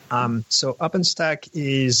So OpenStack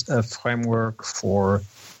is a framework for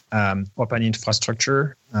open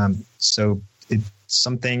infrastructure. So it's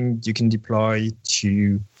something you can deploy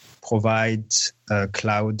to provide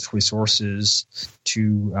cloud resources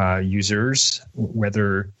to users,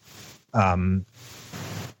 whether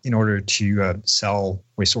in order to sell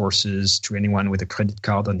resources to anyone with a credit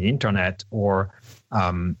card on the internet, or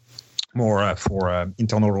more for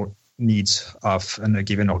internal needs of a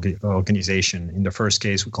given organization. In the first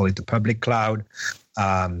case, we call it the public cloud,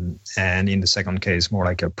 and in the second case, more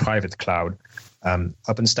like a private cloud.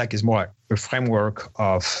 OpenStack is more a framework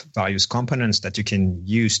of various components that you can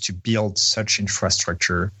use to build such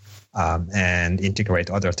infrastructure and integrate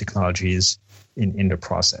other technologies in the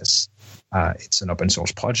process. It's an open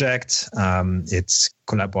source project. It's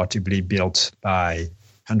collaboratively built by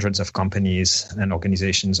hundreds of companies and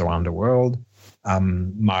organizations around the world.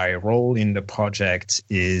 My role in the project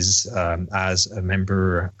is as a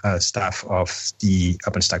member staff of the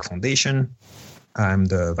OpenStack Foundation. I'm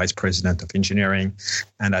the vice president of engineering,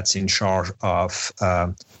 and that's in charge of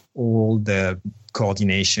all the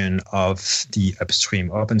coordination of the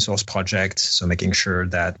upstream open source project. So making sure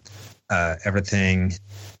that everything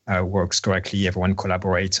works correctly, everyone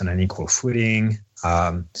collaborates on an equal footing,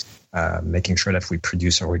 making sure that we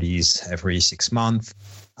produce a release every 6 months,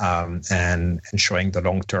 and ensuring the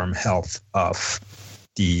long-term health of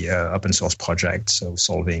the open source project. So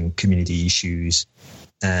solving community issues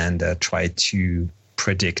and try to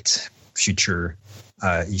predict future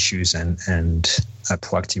issues and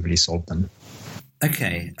proactively solve them.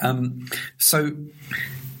 Okay. So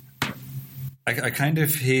I kind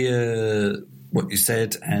of hear what you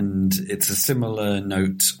said, and it's a similar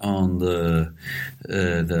note on the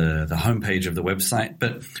homepage of the website.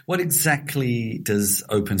 But what exactly does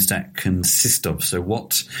OpenStack consist of? So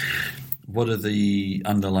what are the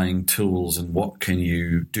underlying tools, and what can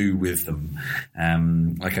you do with them?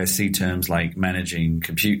 Like I see terms like managing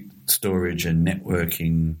compute storage and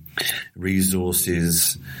networking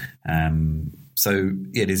resources. So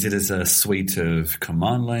is it as a suite of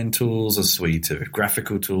command line tools, a suite of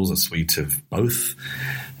graphical tools, a suite of both?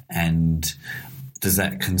 And does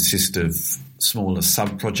that consist of smaller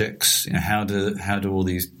sub-projects? How do all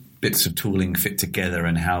these bits of tooling fit together,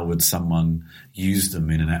 and how would someone use them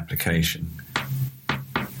in an application?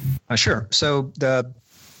 Sure. So the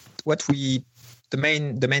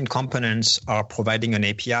main components are providing an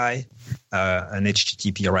API, an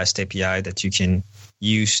HTTP REST API that you can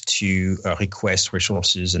use to request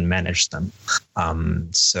resources and manage them.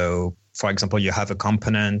 So, for example, you have a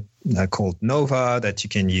component called Nova that you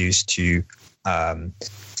can use to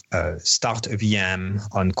start a VM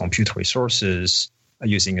on compute resources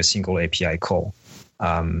using a single API call.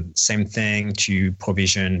 Same thing to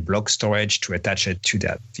provision block storage to attach it to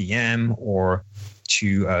that VM, or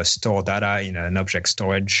to store data in an object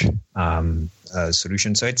storage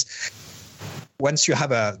solution. So it's, once you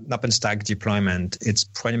have an OpenStack deployment, it's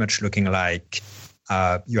pretty much looking like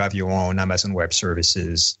you have your own Amazon Web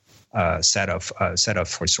Services set of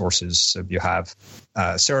resources. So you have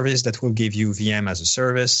a service that will give you VM as a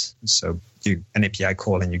service. So an API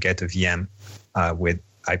call and you get a VM with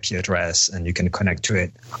IP address and you can connect to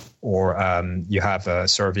it. Or you have a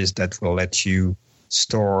service that will let you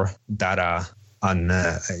store data in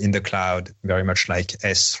the cloud, very much like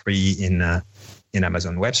S3 in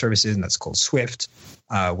Amazon Web Services, and that's called Swift.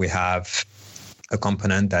 We have a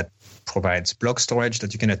component that provides block storage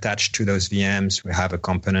that you can attach to those VMs. We have a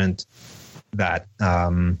component that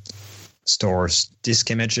stores disk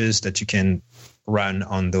images that you can run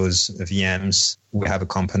on those VMs. We have a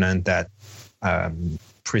component that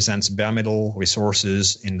presents bare metal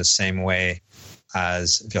resources in the same way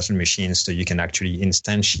as virtual machines, so you can actually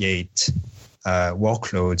instantiate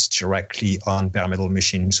workloads directly on bare metal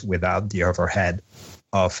machines without the overhead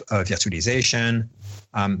of virtualization.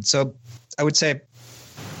 So I would say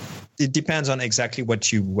it depends on exactly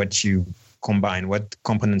what you combine, what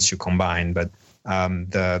components you combine. But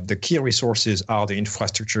the key resources are the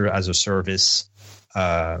infrastructure as a service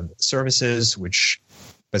services, which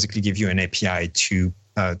basically give you an API to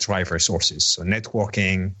drive resources. So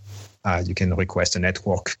networking, you can request a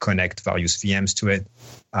network, connect various VMs to it.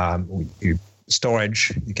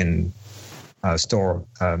 Storage, you can store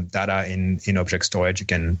data in object storage. You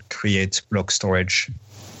can create block storage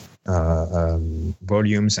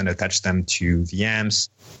volumes and attach them to VMs.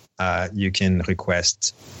 You can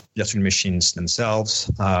request virtual machines themselves.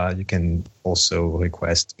 You can also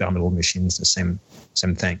request bare metal machines, the same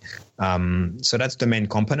thing. So that's the main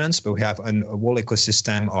components, but we have a whole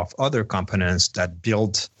ecosystem of other components that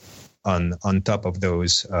build on top of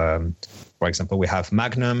those. For example, we have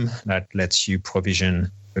Magnum that lets you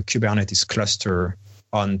provision a Kubernetes cluster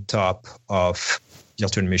on top of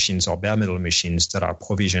virtual machines or bare metal machines that are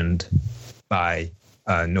provisioned by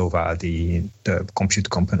Nova, the compute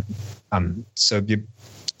component.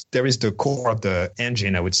 There is the core of the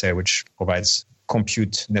engine, I would say, which provides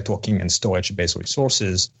compute, networking, and storage-based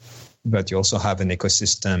resources. But you also have an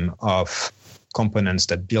ecosystem of components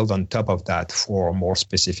that build on top of that for more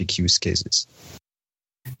specific use cases.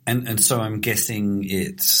 And so I'm guessing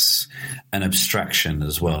it's an abstraction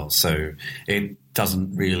as well. So it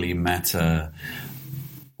doesn't really matter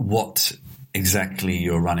what exactly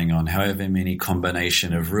you're running on, however many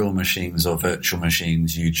combination of real machines or virtual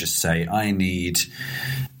machines, you just say, I need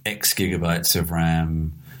X gigabytes of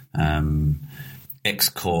RAM, X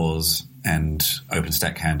cores, and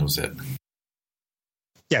OpenStack handles it.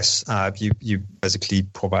 Yes, you basically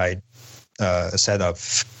provide a set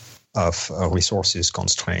of resources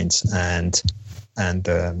constraints, and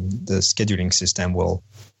the scheduling system will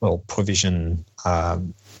provision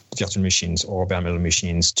virtual machines or bare metal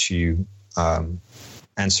machines to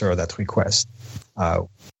answer that request. And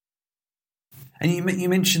you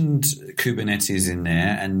mentioned Kubernetes in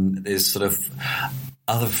there, and there's sort of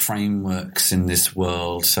other frameworks in this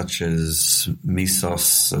world, such as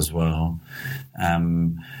Mesos as well.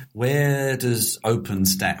 Where does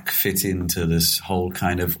OpenStack fit into this whole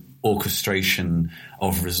kind of orchestration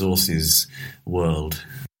of resources world?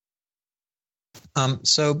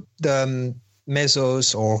 So the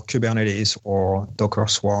Mesos or Kubernetes or Docker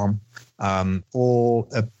Swarm all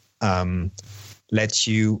let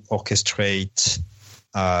you orchestrate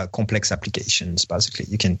complex applications. Basically,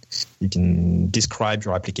 you can describe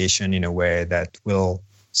your application in a way that will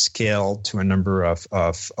scale to a number of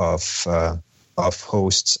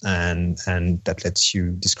hosts, and that lets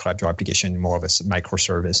you describe your application in more of a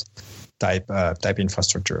microservice type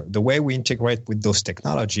infrastructure. The way we integrate with those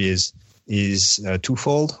technologies is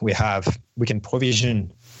twofold. We can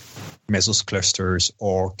provision Mesos clusters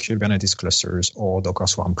or Kubernetes clusters or Docker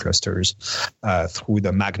Swarm clusters through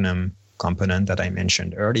the Magnum component that I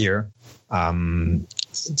mentioned earlier.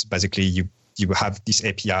 It's basically you have this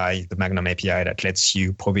API, the Magnum API, that lets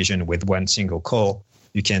you provision with one single call.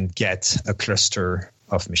 You can get a cluster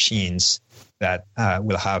of machines that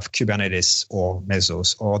will have Kubernetes or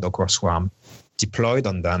Mesos or Docker Swarm deployed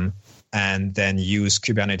on them, and then use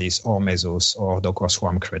Kubernetes or Mesos or Docker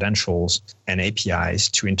Swarm credentials and APIs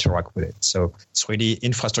to interact with it. So it's really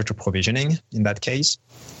infrastructure provisioning in that case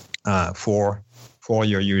for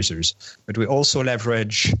your users. But we also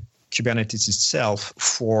leverage Kubernetes itself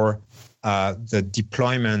for the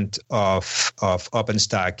deployment of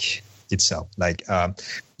OpenStack itself. Like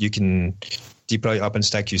you can deploy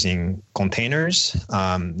OpenStack using containers.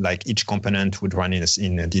 Like each component would run in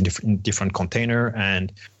a different container,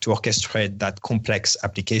 and to orchestrate that complex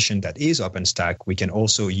application that is OpenStack, we can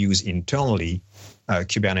also use internally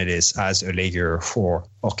Kubernetes as a layer for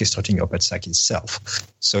orchestrating OpenStack itself.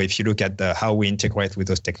 So if you look at how we integrate with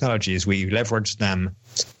those technologies, we leverage them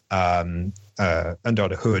under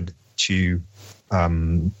the hood to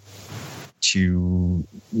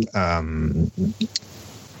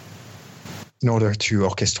in order to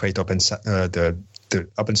orchestrate the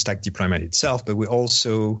OpenStack deployment itself, but we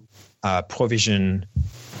also provision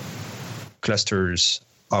clusters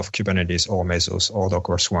of Kubernetes or Mesos or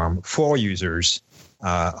Docker Swarm for users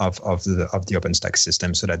of the OpenStack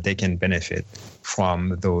system, so that they can benefit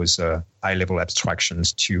from those high-level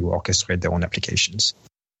abstractions to orchestrate their own applications.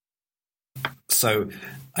 So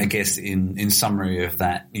I guess in summary of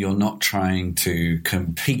that, you're not trying to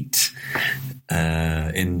compete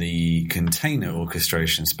in the container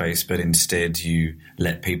orchestration space, but instead you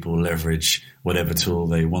let people leverage whatever tool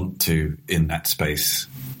they want to in that space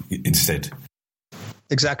instead.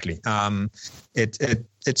 Exactly.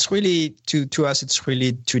 It's really to us. It's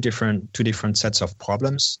really two different sets of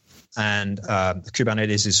problems, and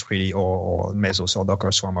Kubernetes is really or Mesos or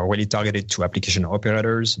Docker Swarm are really targeted to application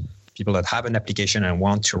operators, people that have an application and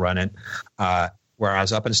want to run it.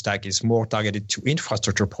 Whereas OpenStack is more targeted to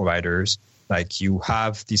infrastructure providers. Like you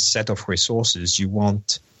have this set of resources, you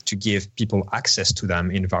want to give people access to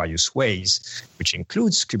them in various ways, which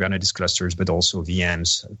includes Kubernetes clusters, but also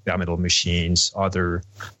VMs, bare metal machines, other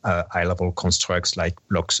high-level constructs like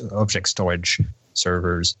blocks, object storage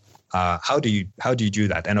servers. How do you do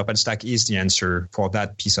that? And OpenStack is the answer for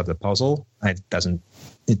that piece of the puzzle. It doesn't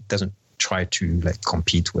try to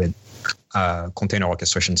compete with container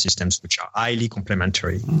orchestration systems, which are highly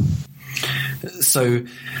complementary. So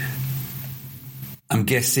I'm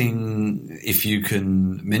guessing, if you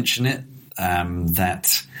can mention it,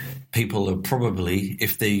 that people are probably,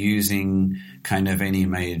 if they're using kind of any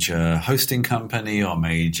major hosting company or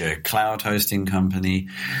major cloud hosting company,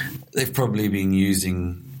 they've probably been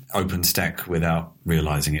using OpenStack without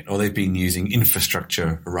realizing it, or they've been using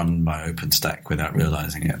infrastructure run by OpenStack without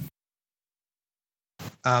realizing it.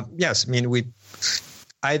 Yes, I mean, we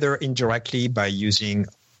either indirectly by using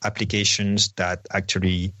applications that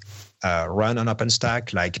actually run on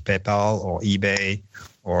OpenStack, like PayPal or eBay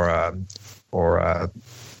or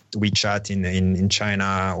WeChat in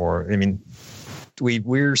China, or I mean,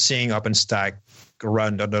 we're seeing OpenStack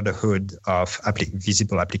run under the hood of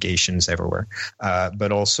visible applications everywhere,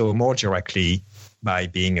 but also more directly by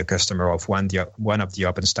being a customer of one of the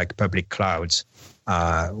OpenStack public clouds,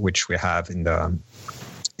 which we have in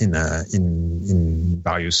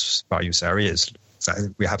various areas. So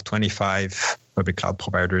we have 25 public cloud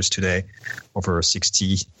providers today, over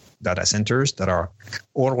 60 data centers that are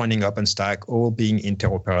all running OpenStack, all being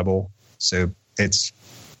interoperable. So it's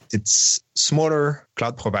smaller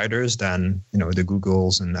cloud providers than the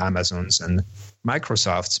Googles and Amazons and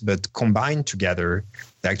Microsofts, but combined together,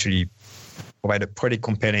 they actually provide a pretty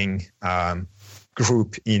compelling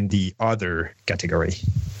group in the other category.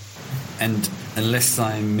 And unless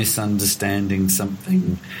I'm misunderstanding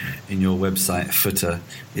something in your website footer,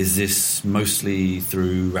 is this mostly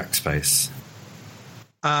through Rackspace?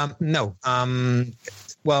 No.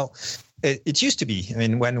 Well, it used to be. I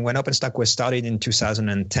mean, when OpenStack was started in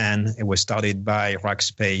 2010, it was started by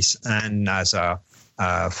Rackspace and NASA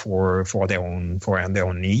for their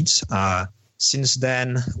own needs. Since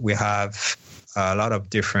then, we have a lot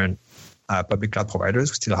of different public cloud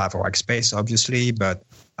providers. We still have Rackspace, obviously, but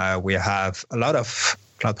we have a lot of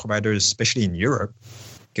cloud providers, especially in Europe,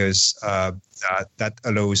 because that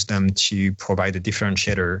allows them to provide a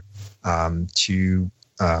differentiator to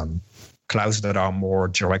clouds that are more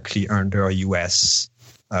directly under US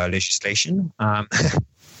legislation.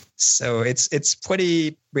 So it's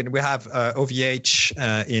pretty. We have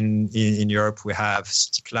OVH in Europe. We have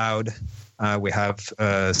City Cloud. We have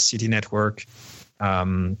City Network.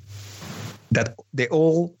 That they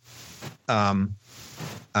all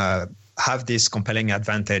have this compelling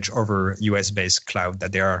advantage over US-based cloud,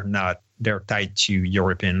 that they're tied to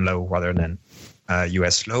European law rather than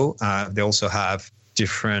US law. They also have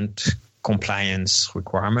different compliance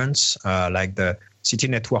requirements, like the City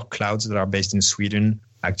Network clouds that are based in Sweden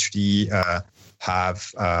actually are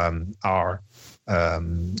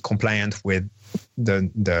compliant with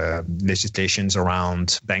the legislations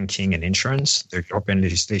around banking and insurance, the European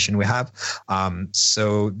legislation we have.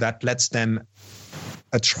 So that lets them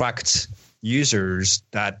attract users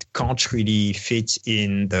that can't really fit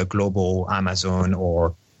in the global Amazon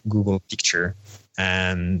or Google picture.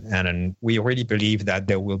 And we really believe that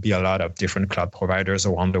there will be a lot of different cloud providers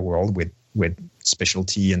around the world with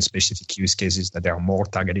specialty and specific use cases that they are more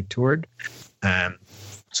targeted toward.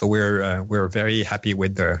 So we're very happy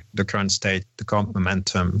with the current state, the current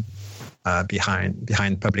momentum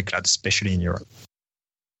behind public cloud, especially in Europe.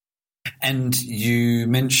 And you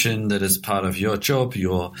mentioned that as part of your job,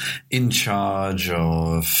 you're in charge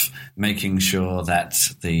of making sure that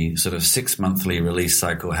the sort of 6-monthly release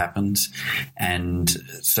cycle happens. And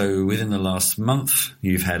so within the last month,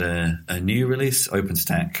 you've had a new release,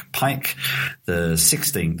 OpenStack Pike, the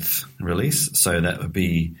 16th release. So that would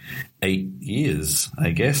be 8 years, I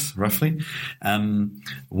guess, roughly.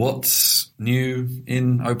 What's new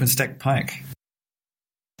in OpenStack Pike?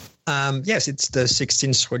 Yes, it's the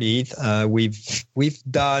 16th release. We've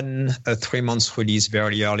done a 3-month release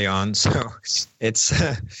very early on, so it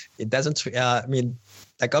doesn't. I mean,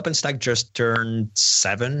 like OpenStack just turned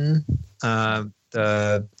 7.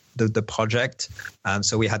 The project,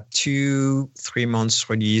 so we had 2 3-month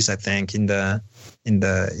release, I think, in the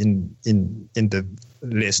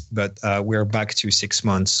list, but we're back to 6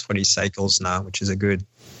 months release cycles now, which is a good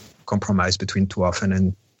compromise between too often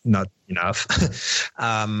and not enough.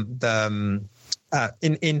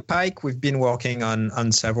 In Pike, we've been working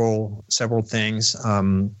on several things.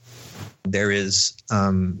 There is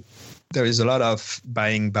a lot of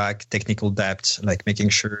buying back technical debt, like making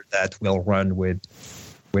sure that we'll run with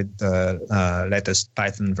the latest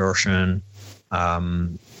Python version.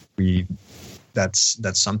 That's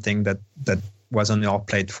something that was on our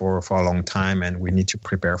plate for a long time, and we need to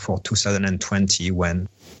prepare for 2020 when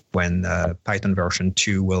Python version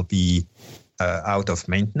 2 will be out of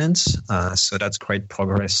maintenance. So that's great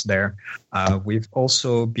progress there. We've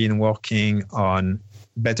also been working on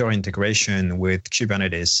better integration with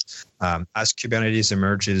Kubernetes. As Kubernetes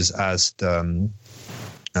emerges as the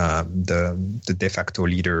de facto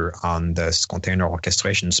leader on this container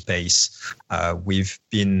orchestration space, we've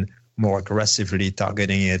been more aggressively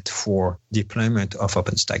targeting it for deployment of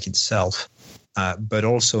OpenStack itself, but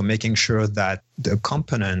also making sure that the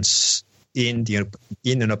components in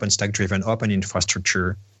an OpenStack-driven open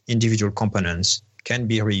infrastructure, individual components, can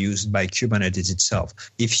be reused by Kubernetes itself.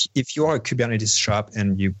 If you are a Kubernetes shop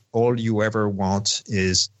and all you ever want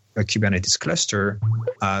is a Kubernetes cluster,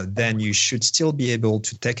 then you should still be able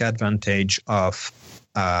to take advantage of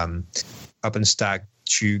OpenStack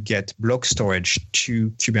to get block storage to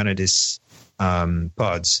Kubernetes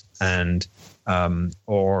pods and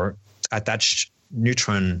or attach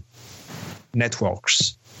Neutron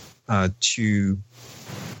networks to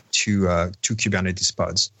Kubernetes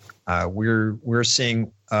pods. We're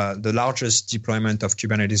seeing the largest deployment of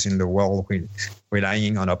Kubernetes in the world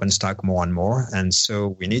relying on OpenStack more and more, and so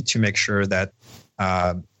we need to make sure that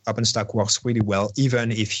OpenStack works really well,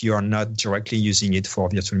 even if you are not directly using it for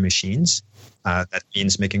virtual machines. That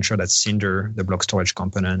means making sure that Cinder, the block storage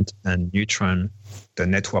component, and Neutron, the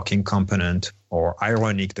networking component, or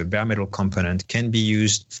Ironic, the bare metal component, can be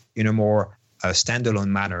used in a more standalone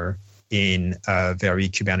manner in a very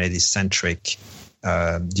Kubernetes-centric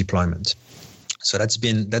deployment. So that's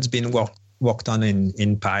been worked on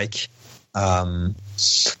in Pike.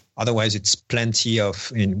 Otherwise, it's plenty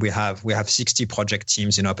of. We have 60 project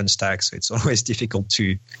teams in OpenStack, so it's always difficult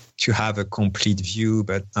to have a complete view.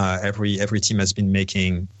 But every team has been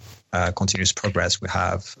making continuous progress. We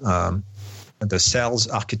have the cells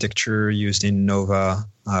architecture used in Nova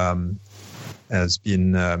has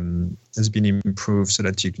been improved so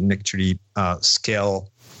that you can actually scale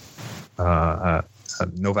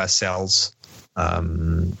Nova cells.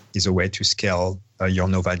 Is a way to scale your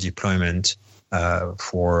Nova deployment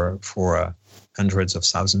for hundreds of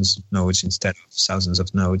thousands of nodes instead of thousands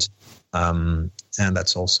of nodes, and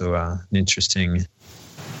that's also an interesting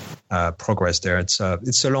progress there. It's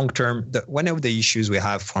a long term. One of the issues we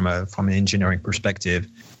have from an engineering perspective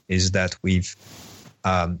is that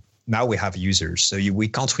now we have users, so we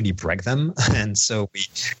can't really break them, and so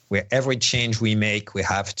every change we make, we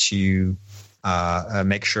have to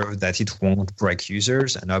make sure that it won't break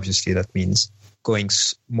users, and obviously that means going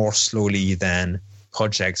more slowly than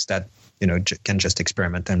projects that can just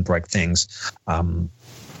experiment and break things.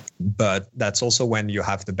 But that's also when you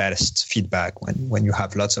have the best feedback, when you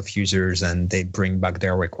have lots of users and they bring back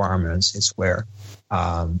their requirements. It's where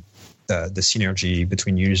the synergy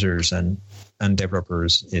between users and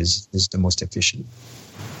developers is the most efficient.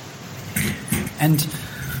 And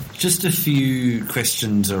just a few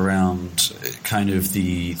questions around kind of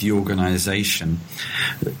the organization.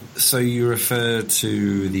 So you refer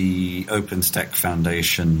to the OpenStack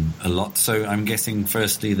Foundation a lot. So I'm guessing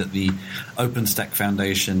firstly that the OpenStack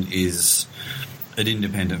Foundation is an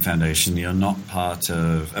independent foundation. You're not part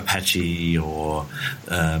of Apache or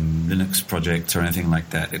Linux project or anything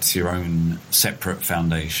like that. It's your own separate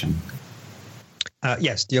foundation.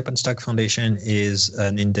 Yes, the OpenStack Foundation is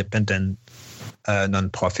an independent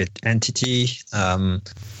non-profit entity.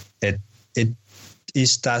 It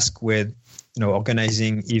is tasked with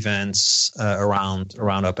organizing events around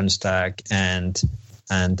OpenStack and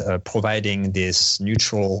providing this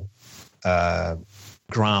neutral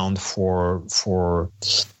ground for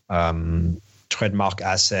trademark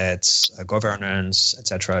assets, governance,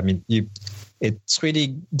 etc. I mean, it's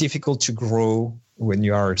really difficult to grow when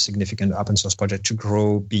you are a significant open source project to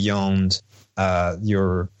grow beyond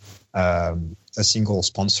your a single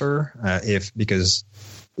sponsor, because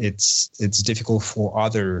it's difficult for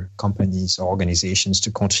other companies or organizations to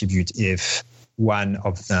contribute if one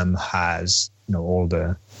of them has all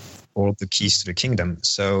the keys to the kingdom.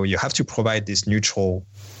 So you have to provide this neutral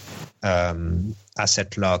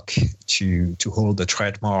asset lock to hold the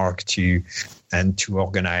trademark and to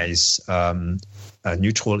organize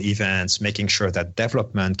neutral events, making sure that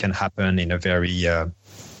development can happen in a very on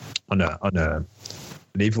a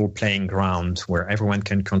level playing ground where everyone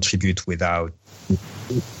can contribute without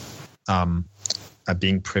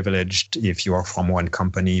being privileged if you are from one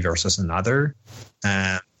company versus another.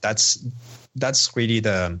 And that's really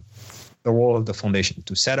the role of the foundation,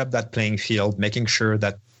 to set up that playing field, making sure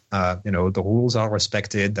that the rules are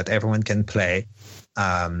respected, that everyone can play.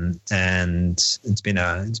 And it's been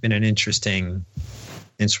an interesting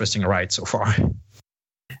ride so far.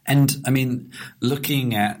 And I mean,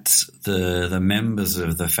 looking at the members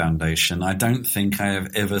of the foundation, I don't think I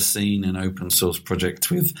have ever seen an open source project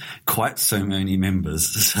with quite so many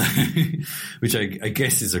members, which I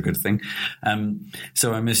guess is a good thing.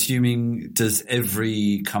 So I'm assuming, does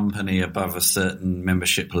every company above a certain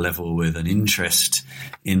membership level with an interest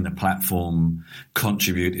in the platform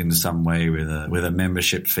contribute in some way with a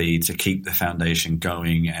membership fee to keep the foundation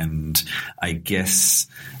going? And I guess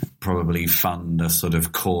probably fund a sort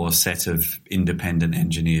of core set of independent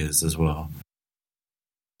engineers as well.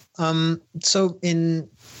 So in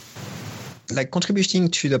contributing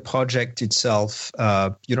to the project itself,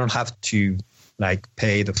 you don't have to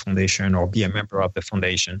pay the foundation or be a member of the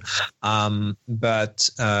foundation. But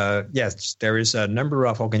yes, there is a number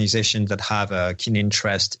of organizations that have a keen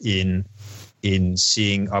interest in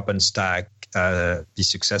seeing OpenStack be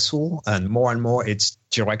successful, and more it's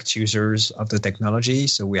direct users of the technology.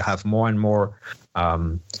 So we have more and more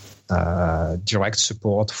direct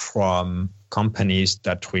support from companies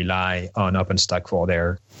that rely on OpenStack for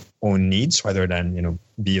their own needs, rather than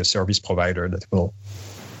be a service provider that will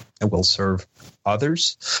serve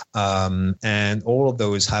others. And all of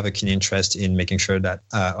those have a keen interest in making sure that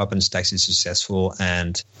OpenStack is successful.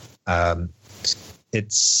 And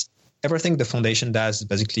it's everything the foundation does is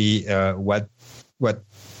basically what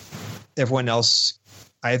everyone else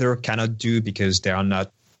either cannot do because they are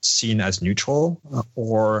not seen as neutral,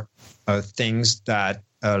 or things that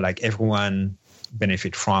everyone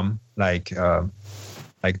benefit from, like the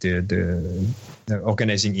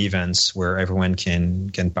organizing events where everyone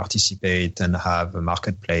can participate and have a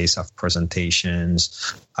marketplace of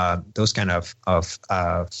presentations. Those kind of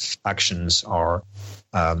actions are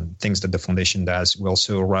things that the foundation does. We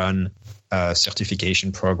also run a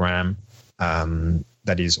certification program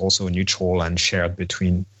that is also neutral and shared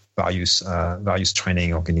between various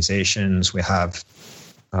training organizations.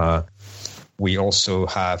 We also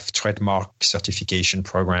have trademark certification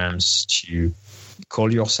programs to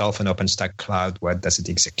call yourself an OpenStack cloud. What does it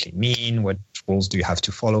exactly mean? What rules do you have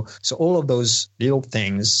to follow? So all of those little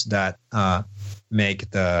things that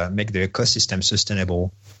make the ecosystem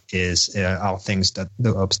sustainable are things that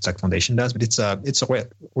the OpenStack Foundation does. But it's a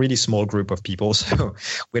really small group of people, so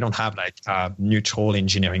we don't have neutral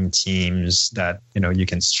engineering teams that you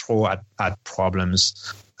can throw at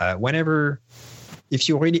problems whenever. If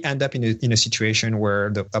you really end up in a situation where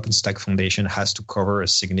the OpenStack Foundation has to cover a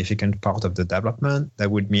significant part of the development, that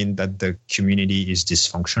would mean that the community is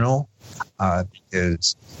dysfunctional,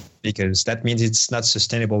 because that means it's not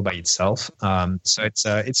sustainable by itself. So it's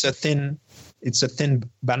a thin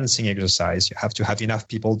balancing exercise. You have to have enough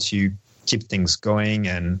people to keep things going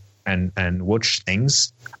and watch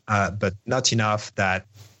things, but not enough that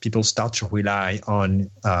people start to rely on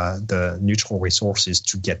the neutral resources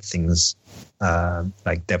to get things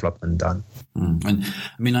like development done. And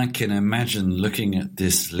I mean, I can imagine looking at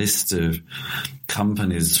this list of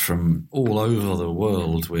companies from all over the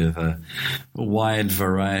world with a wide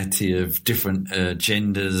variety of different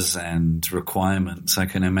agendas and requirements. I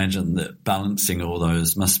can imagine that balancing all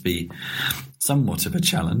those must be somewhat of a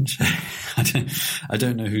challenge. I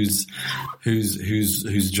don't know whose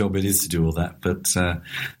job it is to do all that, but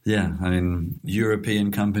yeah, I mean,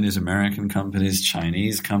 European companies, American companies,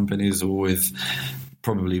 Chinese companies, all with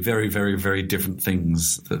probably very, very, very different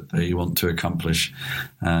things that they want to accomplish.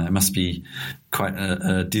 It must be quite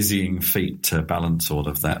a dizzying feat to balance all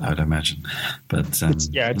of that, I'd imagine. But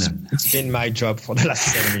it's been my job for the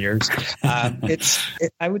last 7 years.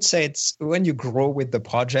 I would say it's when you grow with the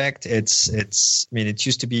project. It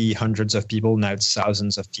used to be hundreds of people, now it's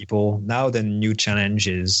thousands of people. Now the new challenge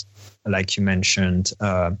is, like you mentioned,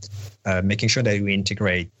 making sure that we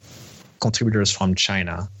integrate contributors from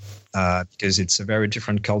China. Because it's a very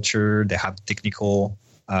different culture. They have technical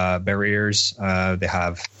barriers. They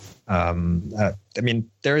have,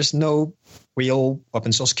 there is no real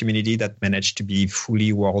open source community that managed to be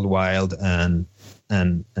fully worldwide and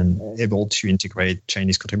able to integrate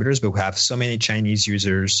Chinese contributors. But we have so many Chinese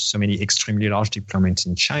users, so many extremely large deployments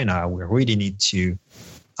in China. We really need to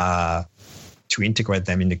integrate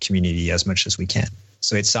them in the community as much as we can.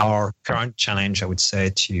 So it's our current challenge, I would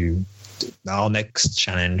say, our next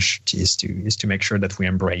challenge is to make sure that we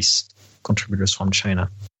embrace contributors from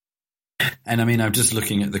China. And I mean, I'm just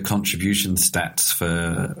looking at the contribution stats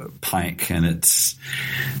for Pike, and it's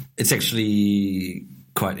actually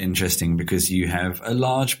quite interesting because you have a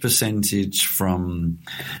large percentage from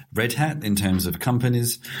Red Hat in terms of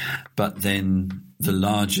companies, but then the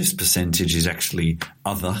largest percentage is actually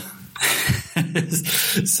other.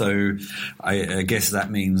 So I guess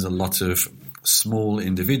that means a lot of small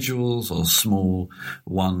individuals or small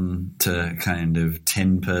 1 to kind of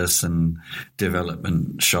 10 person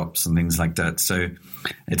development shops and things like that. So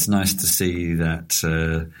it's nice to see that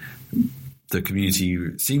the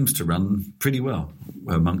community seems to run pretty well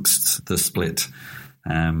amongst the split.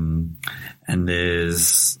 And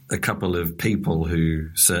there's a couple of people who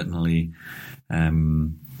certainly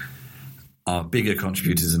are bigger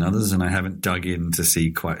contributors than others, and I haven't dug in to see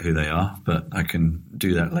quite who they are, but I can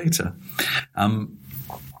do that later.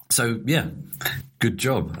 So yeah, good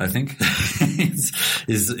job, I think,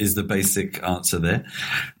 is the basic answer there.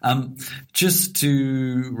 Just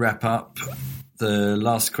to wrap up, the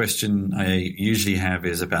last question I usually have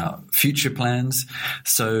is about future plans.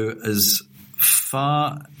 So as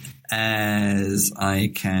far as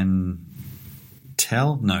I can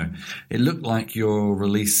tell, no, it looked like your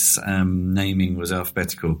release naming was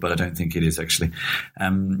alphabetical, but I don't think it is actually.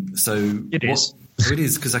 So it is. It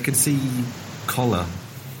is, because I could see Collar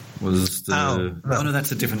was the... Oh, no,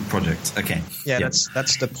 that's a different project. Okay. Yeah,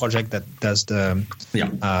 that's the project that does the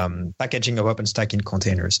packaging of OpenStack in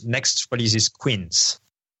containers. Next release is Quince.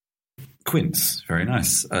 Quince, very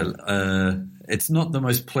nice. It's not the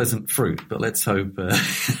most pleasant fruit, but let's hope...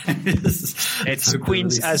 it's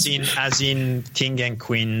Queens as in king and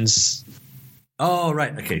queens. Oh,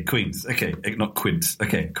 right. Okay, Queens. Okay, not Quince.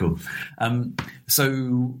 Okay, cool.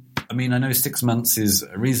 So... I mean, I know 6 months is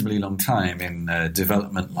a reasonably long time in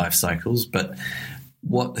development life cycles, but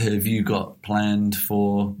what have you got planned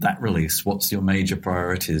for that release? What's your major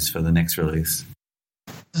priorities for the next release?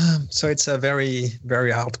 So it's a very,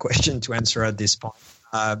 very hard question to answer at this point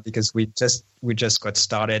because we just got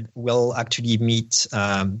started. We'll actually meet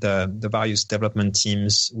the various development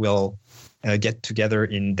teams. We'll get together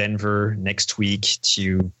in Denver next week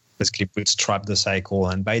to basically bootstrap the cycle,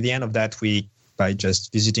 and by the end of that week, by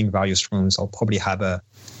just visiting various rooms, I'll probably have a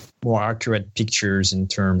more accurate pictures in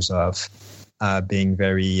terms of being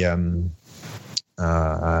very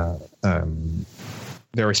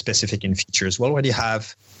very specific in features. We already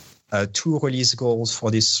have 2 release goals for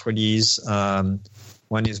this release.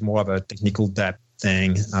 One is more of a technical depth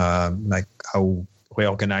thing, like how we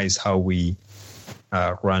organize how we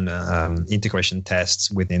run integration tests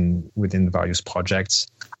within the various projects.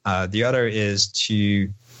 The other is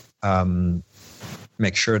to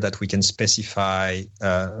make sure that we can specify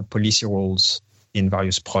policy rules in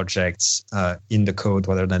various projects in the code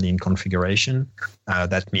rather than in configuration.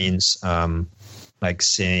 That means like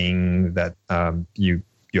saying that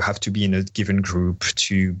you have to be in a given group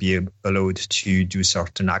to be allowed to do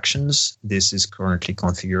certain actions. This is currently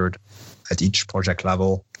configured at each project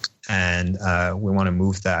level, and we want to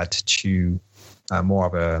move that to more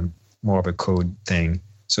of a code thing.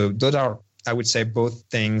 So those are, I would say, both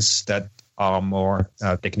things that are more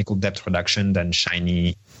technical depth reduction than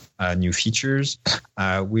shiny new features.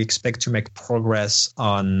 We expect to make progress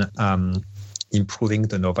on improving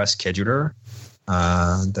the Nova scheduler.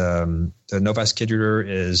 The Nova scheduler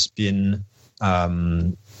has been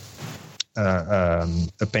a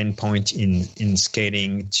pain point in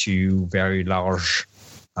scaling to very large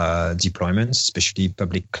deployments, especially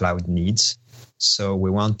public cloud needs. So we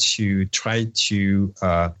want to try to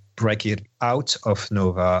break it out of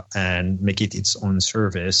Nova and make it its own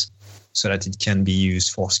service so that it can be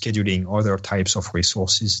used for scheduling other types of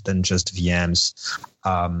resources than just VMs.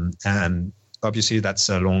 And obviously that's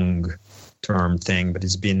a long-term thing, but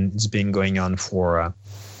it's been going on for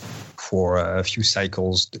a few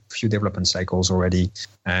development cycles already,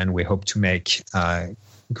 and we hope to make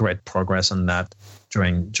great progress on that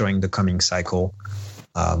during the coming cycle.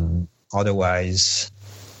 Otherwise,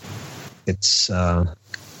 it's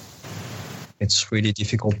really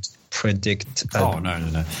difficult to predict. No.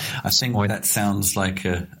 I think that sounds like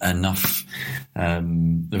enough of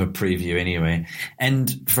a preview anyway.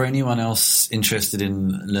 And for anyone else interested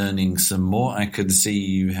in learning some more, I could see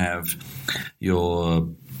you have your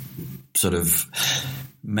sort of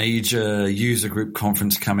major user group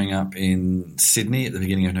conference coming up in Sydney at the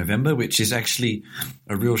beginning of November, which is actually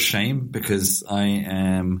a real shame because I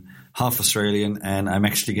am half Australian and I'm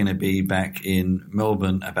actually going to be back in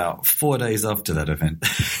Melbourne about 4 days after that event.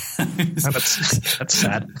 That's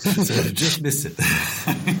sad. So just miss it.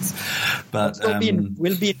 But we'll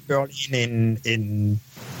be in Berlin in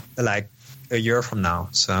like a year from now.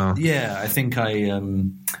 So yeah, I think I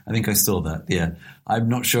saw that. Yeah, I'm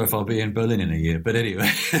not sure if I'll be in Berlin in a year, but anyway,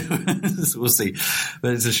 we'll see.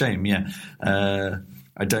 But it's a shame. Yeah.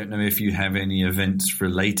 I don't know if you have any events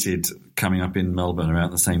related coming up in Melbourne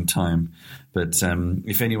around the same time, but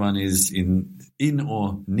if anyone is in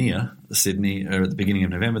or near Sydney or at the beginning of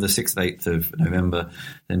November, the 6th, 8th of November,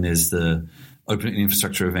 then there's the Open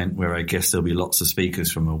Infrastructure event where I guess there'll be lots of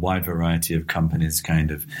speakers from a wide variety of companies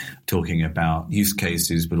kind of talking about use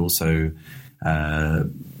cases, but also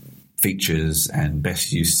features and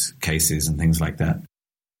best use cases and things like that.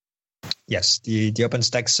 Yes, the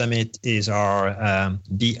OpenStack Summit is our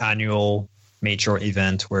biannual major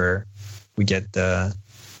event where we get the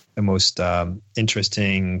most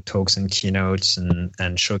interesting talks and keynotes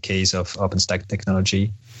and showcase of OpenStack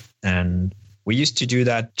technology. And We used to do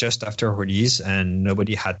that just after release, and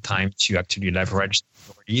nobody had time to actually leverage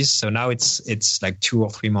the release. So now it's like 2 or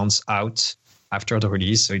 3 months out after the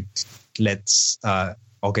release. So it lets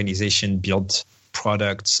organization build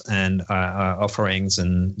products and offerings,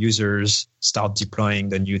 and users start deploying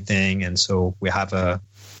the new thing. And so we have a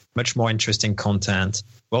much more interesting content.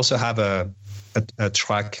 We also have a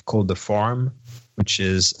track called The Forum, which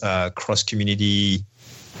is cross-community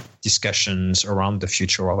discussions around the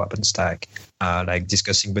future of OpenStack, like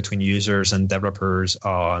discussing between users and developers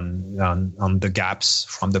on the gaps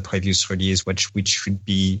from the previous release, which we should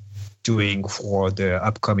be doing for the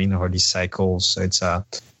upcoming release cycles. So it's a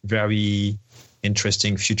very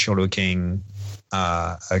interesting, future-looking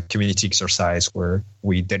community exercise where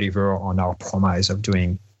we deliver on our promise of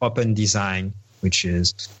doing open design, which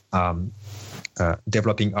is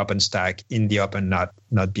developing OpenStack in the open,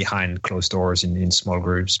 not behind closed doors in small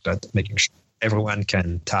groups, but making sure everyone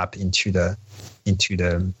can tap into the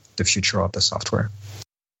future of the software.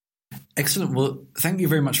 Excellent. Well, thank you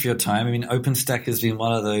very much for your time. I mean, OpenStack has been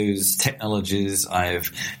one of those technologies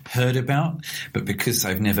I've heard about, but because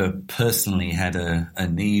I've never personally had a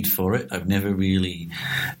need for it, I've never really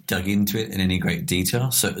dug into it in any great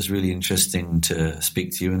detail. So it was really interesting to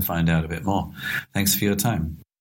speak to you and find out a bit more. Thanks for your time.